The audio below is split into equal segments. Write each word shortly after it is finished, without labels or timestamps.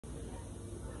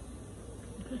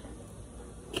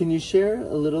Can you share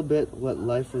a little bit what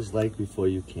life was like before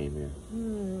you came here?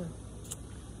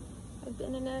 I've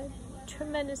been in a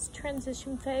tremendous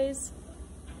transition phase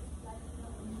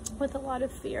with a lot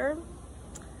of fear,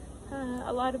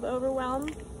 a lot of overwhelm,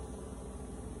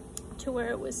 to where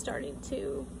it was starting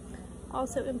to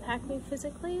also impact me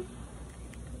physically.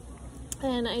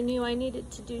 And I knew I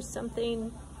needed to do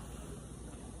something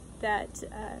that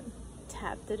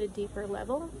tapped at a deeper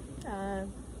level.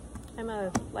 I'm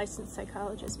a licensed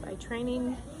psychologist by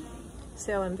training,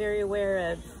 so I'm very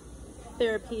aware of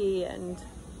therapy and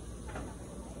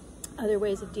other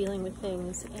ways of dealing with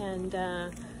things, and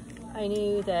I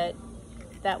knew that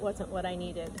that wasn't what I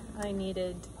needed. I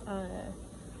needed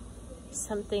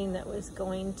something that was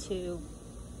going to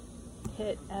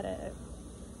hit at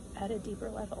a deeper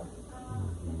level.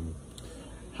 Mm-hmm.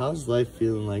 How's life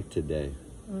feeling like today?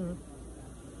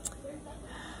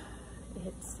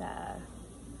 It's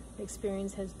the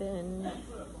experience has been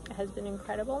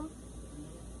incredible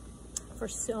for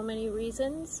so many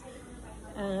reasons,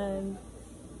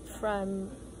 from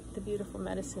the beautiful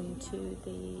medicine to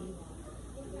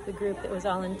the group that was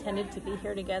all intended to be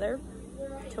here together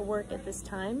to work at this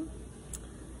time,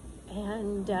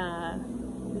 and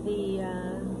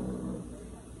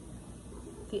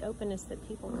the openness that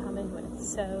people come in with.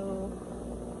 So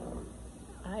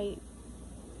I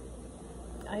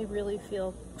really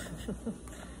feel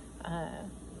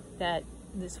that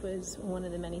this was one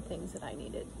of the many things that I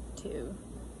needed to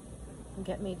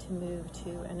get me to move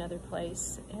to another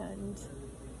place and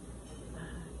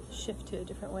shift to a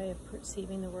different way of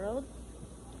perceiving the world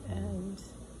and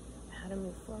how to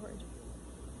move forward.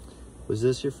 Was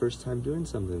this your first time doing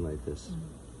something like this?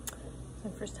 It's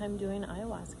my first time doing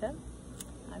ayahuasca.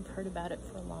 I've heard about it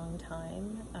for a long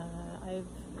time. I've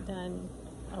done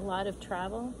a lot of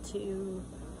travel to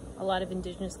a lot of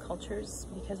indigenous cultures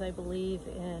because I believe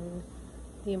in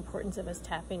the importance of us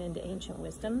tapping into ancient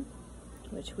wisdom,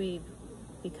 which we've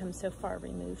become so far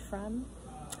removed from.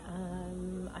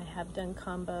 I have done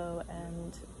Kambo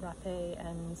and Rape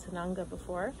and Sananga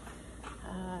before,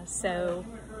 so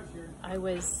I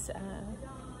was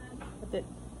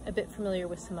a bit familiar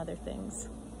with some other things.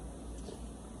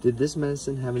 Did this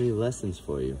medicine have any lessons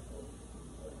for you?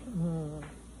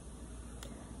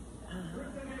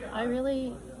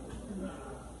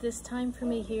 This time for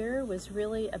me here was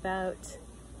really about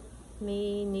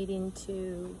me needing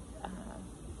to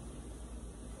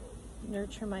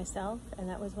nurture myself, and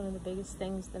that was one of the biggest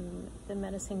things the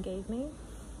medicine gave me.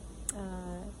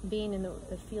 Being in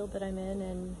the field that I'm in,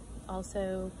 and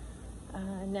also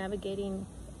navigating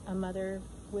a mother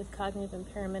with cognitive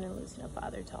impairment and losing a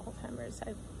father to Alzheimer's.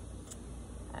 I've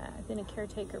been a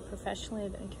caretaker professionally,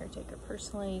 I've been a caretaker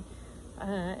personally,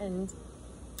 and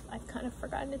I've kind of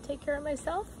forgotten to take care of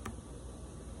myself.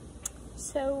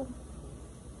 So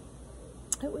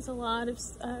it was a lot of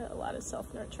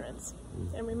self-nurturance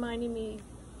and reminding me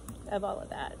of all of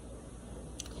that.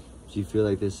 Do you feel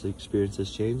like this experience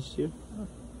has changed you?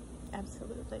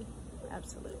 Absolutely,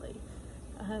 absolutely.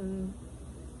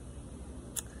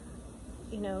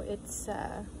 You know, it's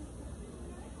a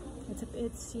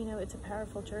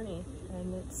powerful journey,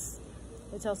 and it's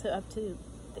also up to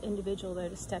the individual though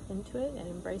to step into it and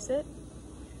embrace it,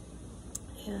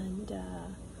 and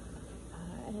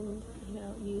you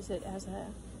know, use it as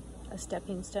a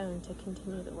stepping stone to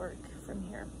continue the work from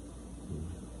here.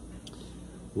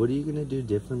 What are you going to do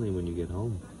differently when you get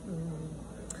home?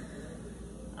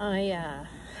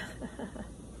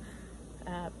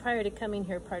 Prior to coming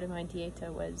here, part of my dieta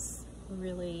was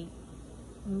really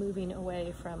moving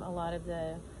away from a lot of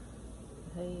the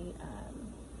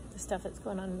stuff that's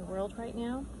going on in the world right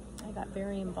now. I got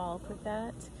very involved with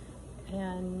that,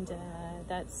 and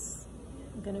that's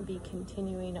going to be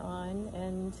continuing on,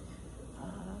 and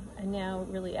now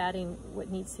really adding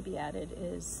what needs to be added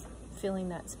is filling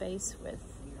that space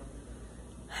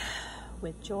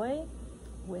with joy,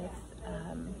 with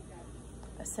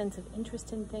a sense of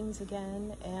interest in things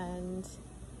again, and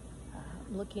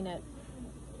looking at,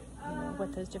 you know,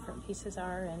 what those different pieces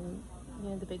are. And you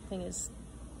know, the big thing is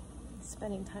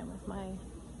spending time with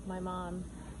my mom,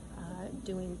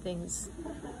 doing things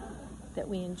that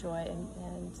we enjoy,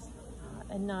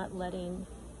 and not letting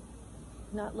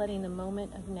the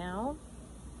moment of now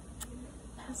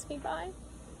pass me by,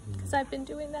 because I've been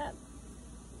doing that.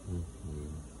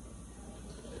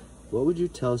 What would you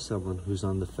tell someone who's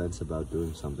on the fence about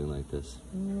doing something like this?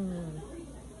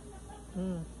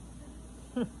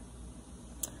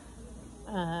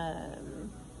 I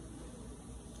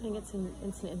think it's an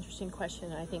interesting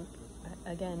question. I think,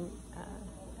 again,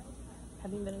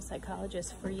 having been a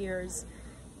psychologist for years,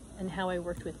 and how I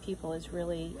worked with people is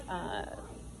really,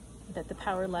 that the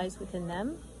power lies within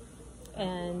them,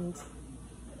 and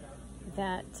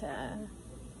that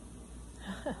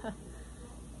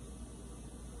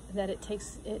that it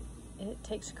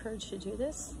takes courage to do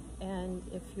this. And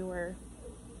if you're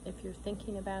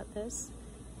thinking about this,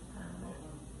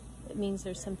 it means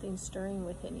there's something stirring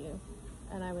within you,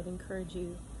 and I would encourage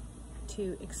you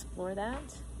to explore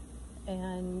that.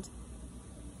 And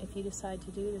if you decide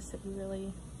to do this, that you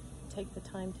really take the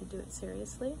time to do it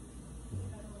seriously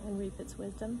and reap its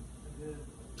wisdom.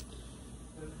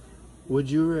 Would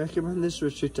you recommend this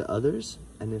retreat to others?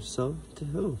 And if so, to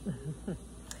who?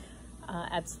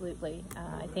 Absolutely.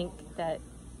 I think that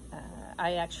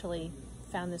I actually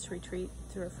found this retreat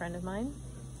through a friend of mine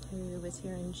who was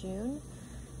here in June,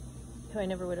 who I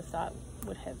never would have thought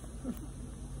would have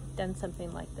done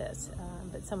something like this,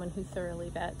 but someone who thoroughly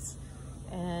vets.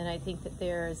 And I think that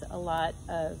there's a lot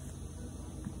of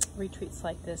retreats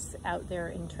like this out there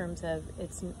in terms of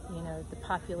its, the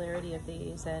popularity of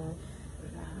these, and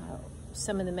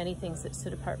some of the many things that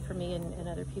stood apart for me and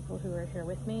other people who are here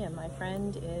with me and my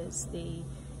friend is the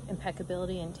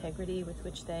impeccability, integrity with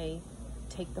which they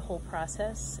take the whole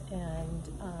process, and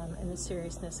the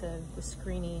seriousness of the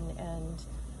screening, and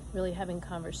really having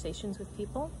conversations with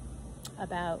people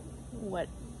about what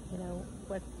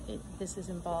this is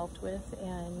involved with.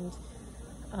 And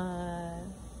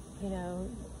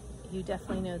you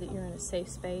definitely know that you're in a safe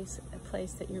space, a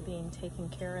place that you're being taken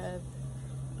care of.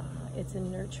 It's a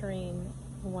nurturing,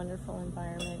 wonderful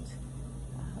environment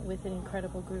with an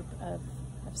incredible group of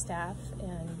staff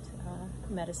and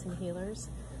medicine healers.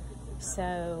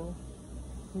 So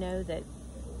know that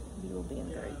you will be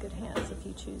in very good hands if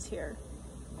you choose here.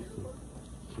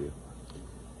 Thank you.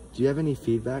 Do you have any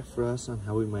feedback for us on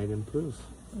how we might improve?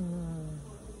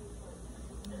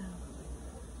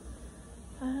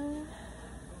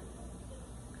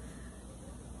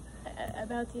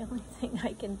 About the only thing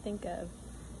I can think of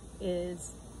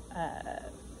is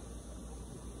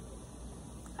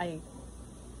I'm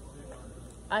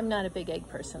not a big egg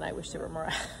person. I wish there were more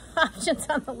options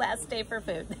on the last day for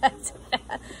food. That's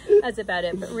about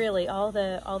it. But really, all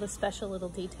the special little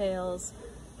details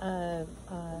of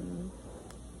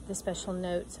the special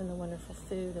notes and the wonderful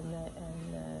food and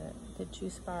the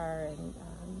juice bar, and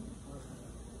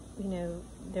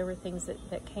there were things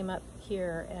that came up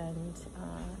here, and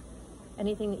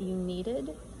anything that you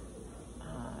needed,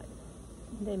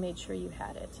 they made sure you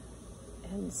had it.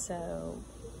 And so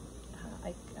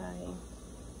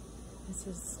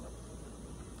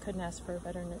couldn't ask for a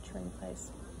better nurturing place.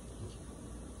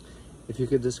 If you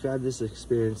could describe this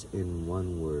experience in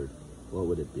one word, what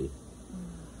would it be?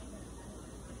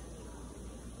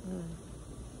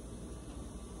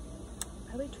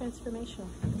 Probably transformational.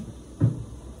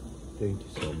 Thank you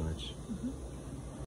so much. Mm-hmm.